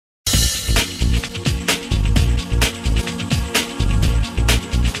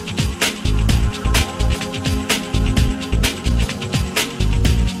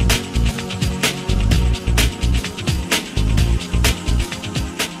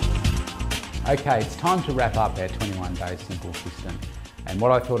Okay, it's time to wrap up our 21-day simple system. And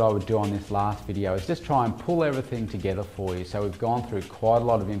what I thought I would do on this last video is just try and pull everything together for you. So we've gone through quite a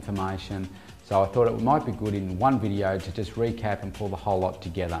lot of information. So I thought it might be good in one video to just recap and pull the whole lot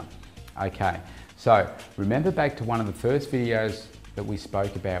together. Okay, so remember back to one of the first videos that we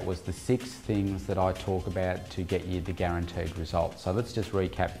spoke about was the 6 things that I talk about to get you the guaranteed results. So let's just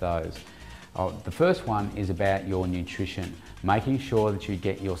recap those. The first one is about your nutrition, making sure that you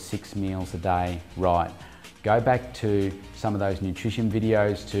get your 6 meals a day right. Go back to some of those nutrition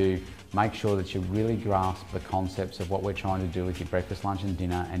videos to make sure that you really grasp the concepts of what we're trying to do with your breakfast, lunch and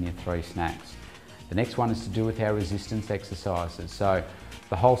dinner and your 3 snacks. The next one is to do with our resistance exercises. So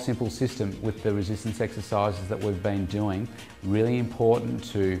the whole simple system with the resistance exercises that we've been doing, really important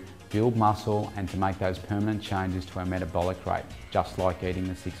to build muscle and to make those permanent changes to our metabolic rate, just like eating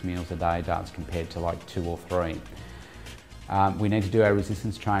the 6 meals a day does compared to like 2 or 3. We need to do our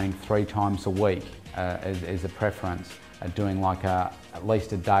resistance training 3 times a week as a preference, doing like at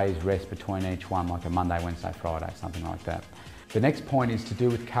least a day's rest between each one, like a Monday, Wednesday, Friday, something like that. The next point is to do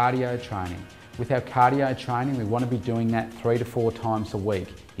with cardio training. With our cardio training, we want to be doing that 3 to 4 times a week.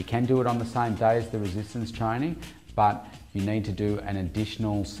 You can do it on the same day as the resistance training, but you need to do an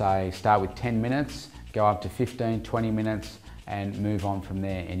additional, say, start with 10 minutes, go up to 15, 20 minutes, and move on from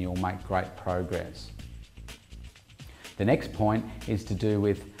there, and you'll make great progress. The next point is to do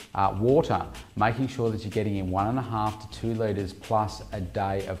with water, making sure that you're getting in 1.5 to 2 litres plus a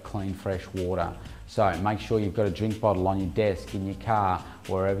day of clean, fresh water. So make sure you've got a drink bottle on your desk, in your car,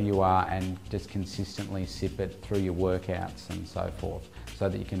 wherever you are, and just consistently sip it through your workouts and so forth, so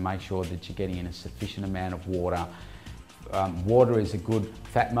that you can make sure that you're getting in a sufficient amount of water. Water is a good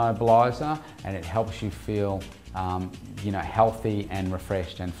fat mobiliser and it helps you feel healthy and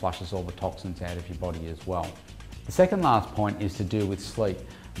refreshed and flushes all the toxins out of your body as well. The second last point is to do with sleep.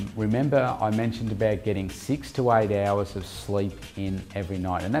 Remember I mentioned about getting 6 to 8 hours of sleep in every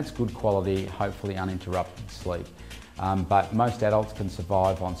night, and that's good quality, hopefully uninterrupted sleep. But most adults can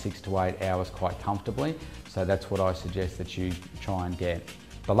survive on 6 to 8 hours quite comfortably, so that's what I suggest that you try and get.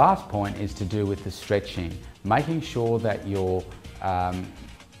 The last point is to do with the stretching, making sure that you're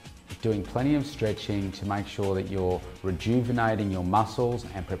doing plenty of stretching to make sure that you're rejuvenating your muscles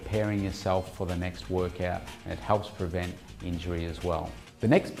and preparing yourself for the next workout, and it helps prevent injury as well. The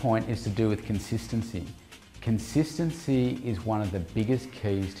next point is to do with consistency. Consistency is one of the biggest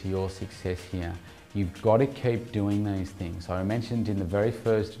keys to your success here. You've got to keep doing these things. So I mentioned in the very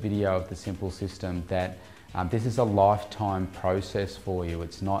first video of the simple system that this is a lifetime process for you.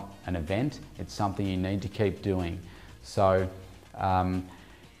 It's not an event, it's something you need to keep doing. So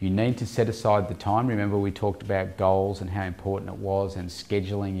you need to set aside the time. Remember we talked about goals and how important it was and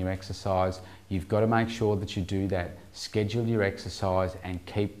scheduling your exercise. You've got to make sure that you do that. Schedule your exercise and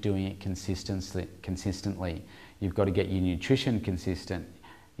keep doing it consistently. You've got to get your nutrition consistent.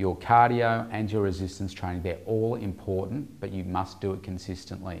 Your cardio and your resistance training, they're all important, but you must do it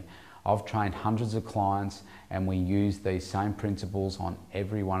consistently. I've trained hundreds of clients and we use these same principles on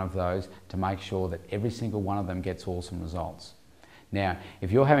every one of those to make sure that every single one of them gets awesome results. Now,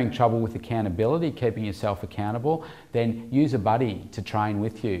 if you're having trouble with accountability, keeping yourself accountable, then use a buddy to train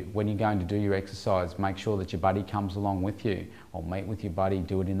with you. When you're going to do your exercise, make sure that your buddy comes along with you, or meet with your buddy,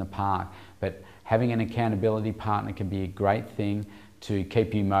 do it in the park. But having an accountability partner can be a great thing to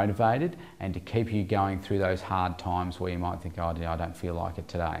keep you motivated and to keep you going through those hard times where you might think, oh dear, I don't feel like it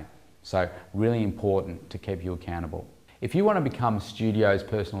today. So really important to keep you accountable. If you want to become Studio's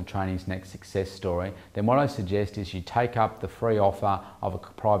Personal Training's next success story, then what I suggest is you take up the free offer of a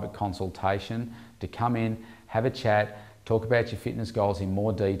private consultation to come in, have a chat, talk about your fitness goals in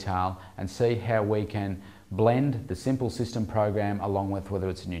more detail and see how we can blend the Simple System program along with whether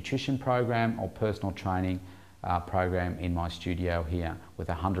it's a nutrition program or personal training program in my studio here with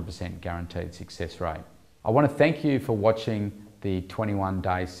a 100% guaranteed success rate. I want to thank you for watching the 21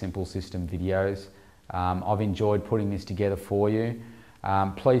 Day Simple System videos. I've enjoyed putting this together for you.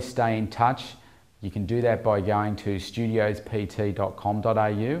 Please stay in touch. You can do that by going to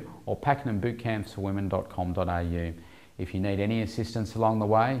studiospt.com.au or pakenhambootcampsforwomen.com.au. If you need any assistance along the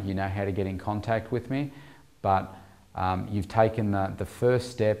way, you know how to get in contact with me, but you've taken the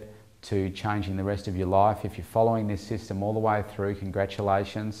first step to changing the rest of your life. If you're following this system all the way through,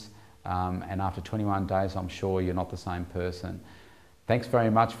 congratulations. And after 21 days, I'm sure you're not the same person. Thanks very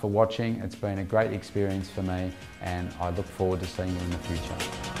much for watching. It's been a great experience for me and I look forward to seeing you in the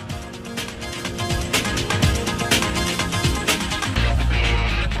future.